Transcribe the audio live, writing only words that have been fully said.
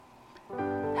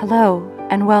Hello,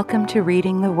 and welcome to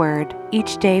Reading the Word.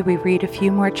 Each day we read a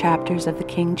few more chapters of the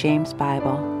King James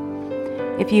Bible.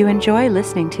 If you enjoy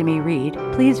listening to me read,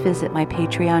 please visit my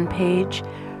Patreon page,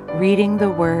 Reading the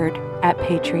Word at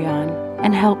Patreon,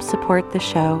 and help support the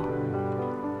show.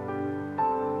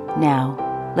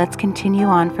 Now, let's continue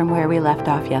on from where we left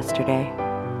off yesterday.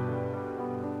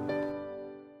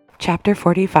 Chapter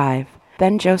 45.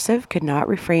 Then Joseph could not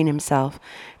refrain himself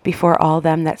before all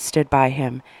them that stood by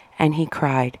him, and he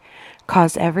cried,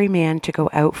 Cause every man to go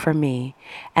out from me.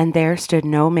 And there stood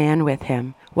no man with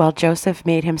him, while Joseph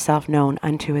made himself known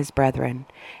unto his brethren.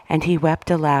 And he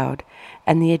wept aloud,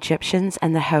 and the Egyptians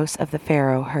and the house of the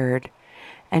Pharaoh heard.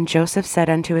 And Joseph said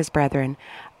unto his brethren,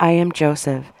 I am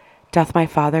Joseph. Doth my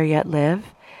father yet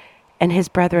live? And his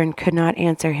brethren could not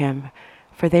answer him,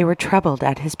 for they were troubled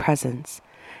at his presence.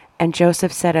 And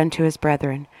Joseph said unto his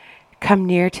brethren, Come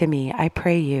near to me, I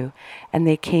pray you. And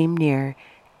they came near.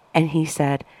 And he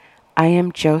said, I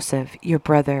am Joseph, your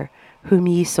brother, whom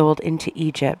ye sold into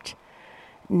Egypt.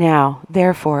 Now,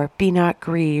 therefore, be not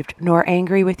grieved, nor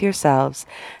angry with yourselves,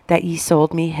 that ye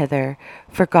sold me hither,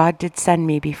 for God did send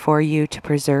me before you to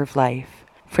preserve life.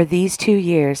 For these 2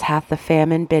 years hath the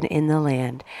famine been in the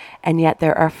land, and yet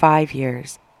there are 5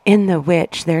 years, in the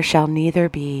which there shall neither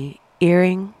be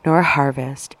earing nor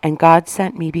harvest, and God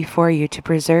sent me before you to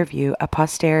preserve you a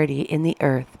posterity in the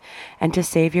earth, and to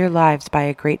save your lives by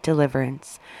a great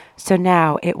deliverance. So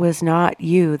now it was not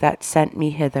you that sent me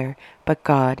hither, but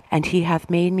God, and he hath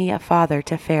made me a father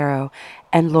to Pharaoh,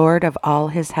 and lord of all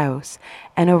his house,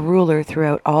 and a ruler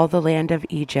throughout all the land of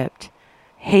Egypt.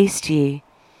 Haste ye,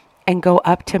 and go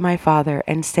up to my father,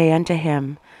 and say unto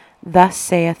him, Thus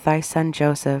saith thy son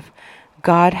Joseph,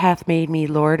 God hath made me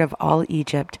Lord of all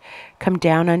Egypt. Come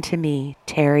down unto me,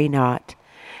 tarry not.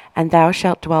 And thou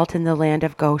shalt dwell in the land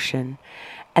of Goshen,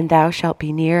 and thou shalt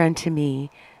be near unto me,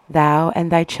 thou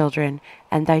and thy children,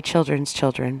 and thy children's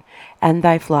children, and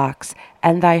thy flocks,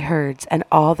 and thy herds, and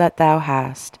all that thou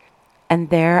hast. And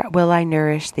there will I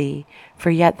nourish thee, for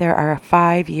yet there are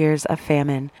 5 years of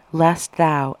famine, lest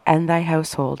thou and thy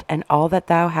household, and all that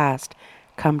thou hast,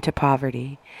 come to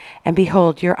poverty. And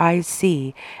behold, your eyes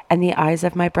see, and the eyes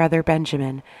of my brother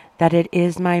Benjamin, that it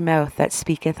is my mouth that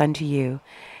speaketh unto you.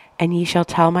 And ye shall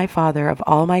tell my father of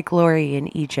all my glory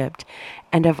in Egypt,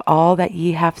 and of all that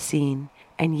ye have seen.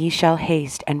 And ye shall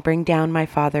haste and bring down my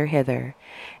father hither.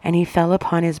 And he fell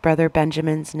upon his brother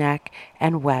Benjamin's neck,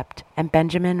 and wept, and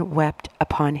Benjamin wept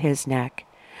upon his neck.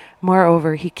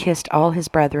 Moreover, he kissed all his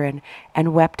brethren,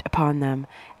 and wept upon them,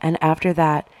 and after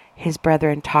that his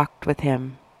brethren talked with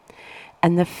him.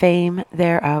 And the fame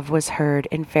thereof was heard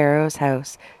in Pharaoh's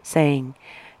house, saying,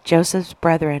 Joseph's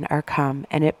brethren are come,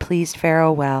 and it pleased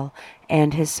Pharaoh well,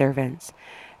 and his servants.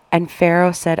 And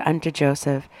Pharaoh said unto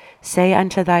Joseph, Say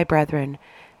unto thy brethren,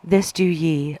 This do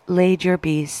ye, lade your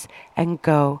beasts, and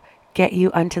go, get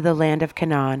you unto the land of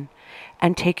Canaan,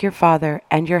 and take your father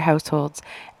and your households,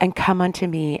 and come unto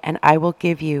me, and I will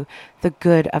give you the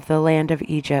good of the land of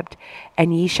Egypt,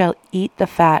 and ye shall eat the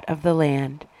fat of the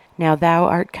land. Now thou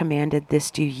art commanded,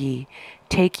 this do ye,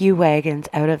 take you wagons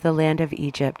out of the land of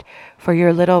Egypt, for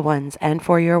your little ones and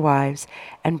for your wives,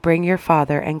 and bring your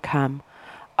father, and come.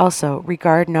 Also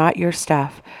regard not your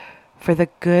stuff, for the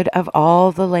good of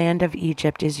all the land of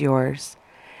Egypt is yours.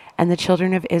 And the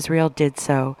children of Israel did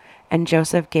so, and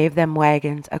Joseph gave them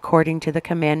wagons according to the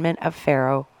commandment of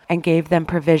Pharaoh, and gave them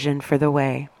provision for the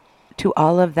way. To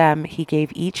all of them he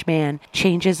gave each man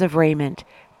changes of raiment,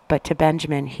 but to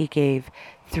Benjamin he gave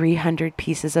 300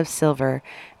 pieces of silver,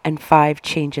 and 5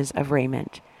 changes of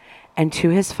raiment. And to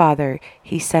his father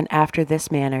he sent after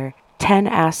this manner 10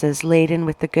 asses laden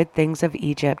with the good things of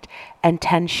Egypt, and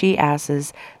 10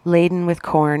 she-asses laden with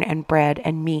corn and bread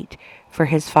and meat for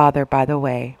his father by the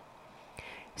way.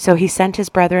 So he sent his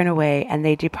brethren away, and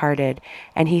they departed.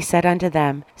 And he said unto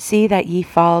them, See that ye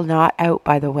fall not out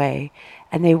by the way.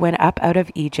 And they went up out of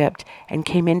Egypt, and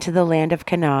came into the land of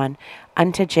Canaan,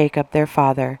 unto Jacob their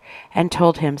father, and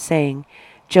told him, saying,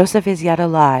 Joseph is yet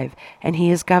alive, and he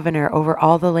is governor over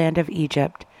all the land of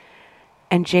Egypt.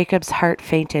 And Jacob's heart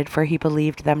fainted, for he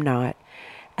believed them not.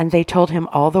 And they told him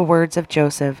all the words of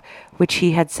Joseph, which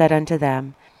he had said unto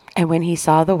them. And when he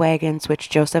saw the wagons which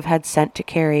Joseph had sent to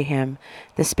carry him,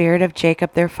 the spirit of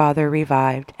Jacob their father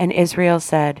revived. And Israel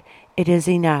said, It is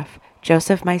enough.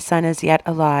 Joseph my son is yet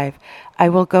alive. I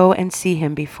will go and see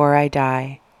him before I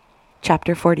die.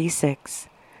 Chapter 46.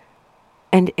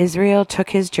 And Israel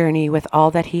took his journey with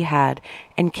all that he had,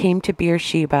 and came to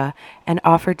Beersheba, and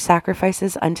offered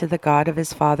sacrifices unto the God of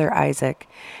his father Isaac.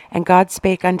 And God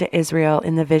spake unto Israel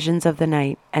in the visions of the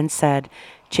night, and said,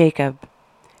 Jacob,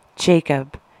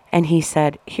 Jacob. And he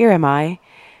said, Here am I.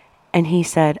 And he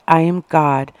said, I am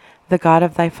God, the God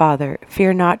of thy father.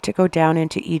 Fear not to go down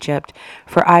into Egypt,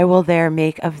 for I will there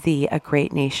make of thee a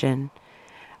great nation.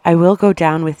 I will go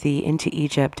down with thee into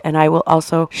Egypt, and I will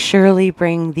also surely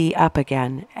bring thee up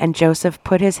again. And Joseph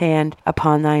put his hand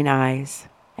upon thine eyes.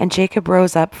 And Jacob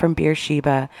rose up from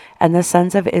Beersheba, and the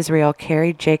sons of Israel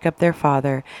carried Jacob their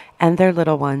father, and their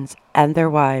little ones, and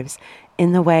their wives,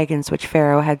 in the wagons which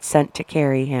Pharaoh had sent to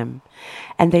carry him.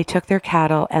 And they took their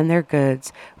cattle and their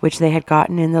goods, which they had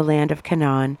gotten in the land of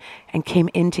Canaan, and came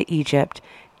into Egypt,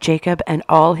 Jacob and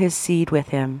all his seed with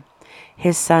him,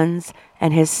 his sons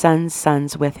and his sons'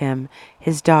 sons with him,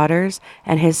 his daughters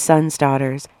and his sons'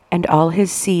 daughters, and all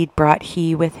his seed brought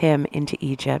he with him into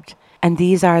Egypt. And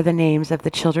these are the names of the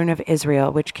children of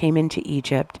Israel which came into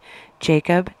Egypt,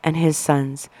 Jacob and his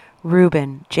sons,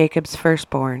 Reuben, Jacob's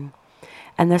firstborn.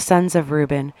 And the sons of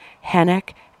Reuben,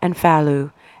 Hanok and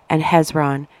Phallu, and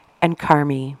Hezron, and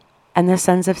Carmi. And the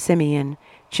sons of Simeon,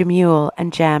 Jemuel,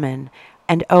 and Jamin,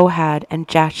 and Ohad, and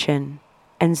Jachin,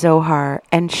 and Zohar,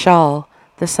 and Shaul,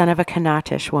 the son of a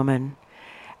Canaanish woman.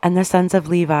 And the sons of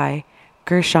Levi,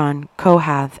 Gershon,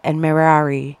 Kohath, and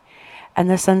Merari. And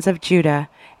the sons of Judah,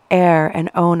 Er, and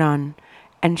Onan,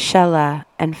 and Shelah,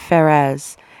 and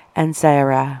Pharez, and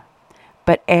Zerah.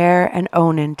 But Er and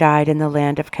Onan died in the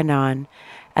land of Canaan.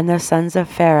 And the sons of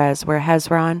Pharez were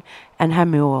Hezron and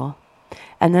Hamuel.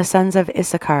 And the sons of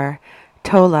Issachar,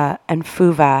 Tola and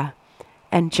Phuvah,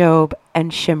 and Job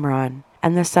and Shimron.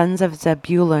 And the sons of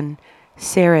Zebulun,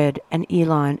 Sered and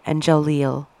Elon and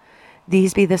Jaleel.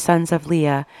 These be the sons of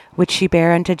Leah, which she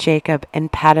bare unto Jacob in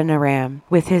Paddan Aram,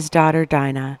 with his daughter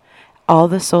Dinah. All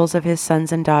the souls of his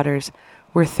sons and daughters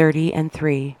were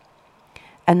 33.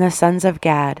 And the sons of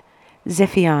Gad,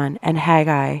 Ziphion and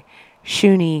Haggai,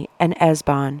 Shuni and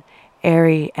Esbon,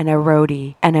 Eri and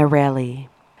Arodi and Areli.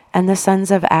 And the sons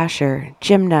of Asher,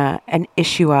 Jimnah and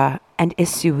Ishua and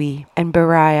Isui and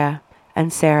Beriah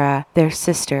and Sarah their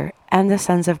sister. And the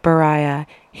sons of Beriah,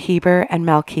 Heber and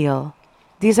Malchiel.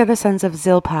 These are the sons of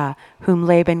Zilpah, whom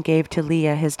Laban gave to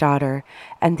Leah his daughter,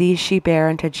 and these she bare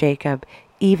unto Jacob,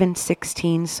 even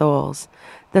 16 souls.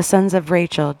 The sons of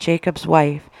Rachel, Jacob's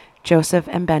wife, Joseph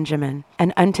and Benjamin.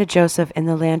 And unto Joseph in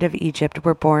the land of Egypt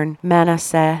were born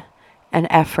Manasseh and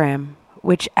Ephraim,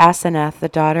 which Asenath the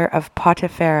daughter of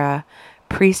Potipharah,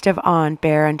 priest of On,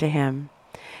 bare unto him.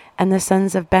 And the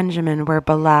sons of Benjamin were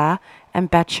Bela and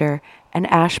Becher, and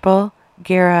Ashbel,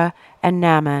 Gera, and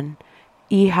Naaman,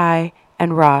 Ehi,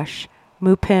 and Rosh,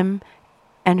 Mupim,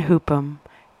 and Hupim,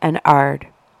 and Ard.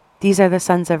 These are the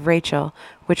sons of Rachel,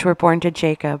 which were born to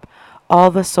Jacob. All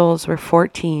the souls were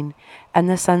 14, and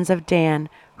the sons of Dan,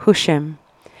 Hushim,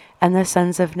 and the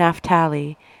sons of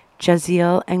Naphtali,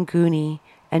 Jaziel, and Guni,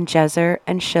 and Jezer,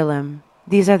 and Shillem.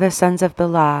 These are the sons of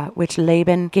Bela, which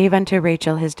Laban gave unto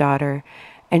Rachel his daughter,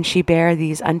 and she bare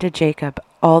these unto Jacob.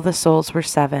 All the souls were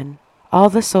 7. All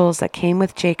the souls that came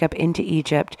with Jacob into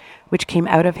Egypt, which came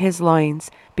out of his loins,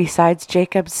 besides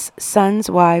Jacob's sons'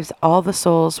 wives, all the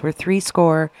souls were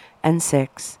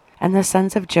 66. And the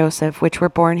sons of Joseph, which were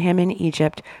born him in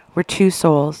Egypt, were 2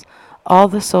 souls. All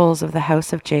the souls of the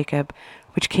house of Jacob,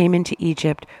 which came into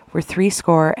Egypt, were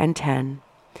 70.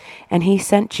 And he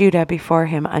sent Judah before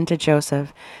him unto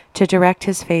Joseph, to direct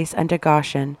his face unto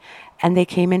Goshen, and they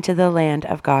came into the land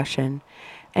of Goshen.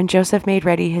 And Joseph made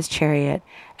ready his chariot,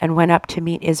 and went up to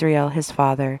meet Israel his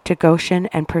father, to Goshen,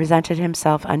 and presented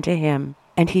himself unto him.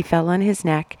 And he fell on his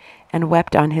neck, and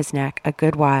wept on his neck a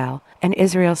good while. And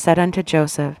Israel said unto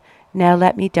Joseph, Now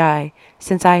let me die,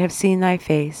 since I have seen thy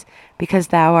face, because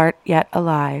thou art yet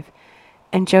alive.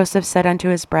 And Joseph said unto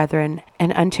his brethren,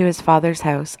 and unto his father's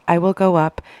house, I will go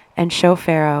up, and show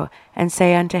Pharaoh, and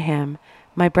say unto him,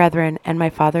 My brethren and my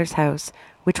father's house,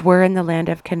 which were in the land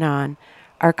of Canaan,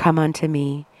 are come unto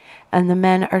me. And the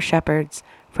men are shepherds,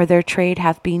 for their trade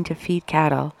hath been to feed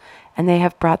cattle, and they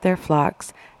have brought their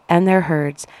flocks, and their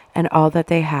herds, and all that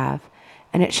they have.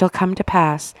 And it shall come to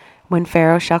pass, when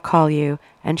Pharaoh shall call you,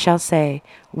 and shall say,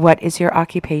 What is your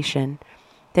occupation?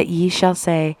 That ye shall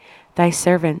say, Thy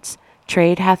servants'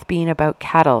 trade hath been about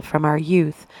cattle from our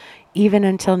youth, even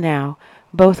until now,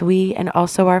 both we and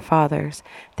also our fathers,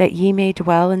 that ye may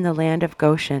dwell in the land of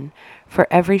Goshen, for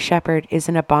every shepherd is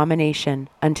an abomination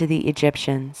unto the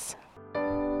Egyptians.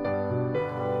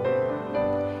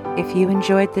 If you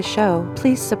enjoyed the show,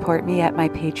 please support me at my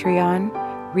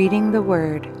Patreon, Reading the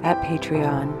Word at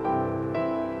Patreon.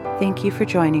 Thank you for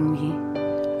joining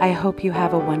me. I hope you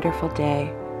have a wonderful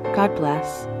day. God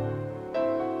bless.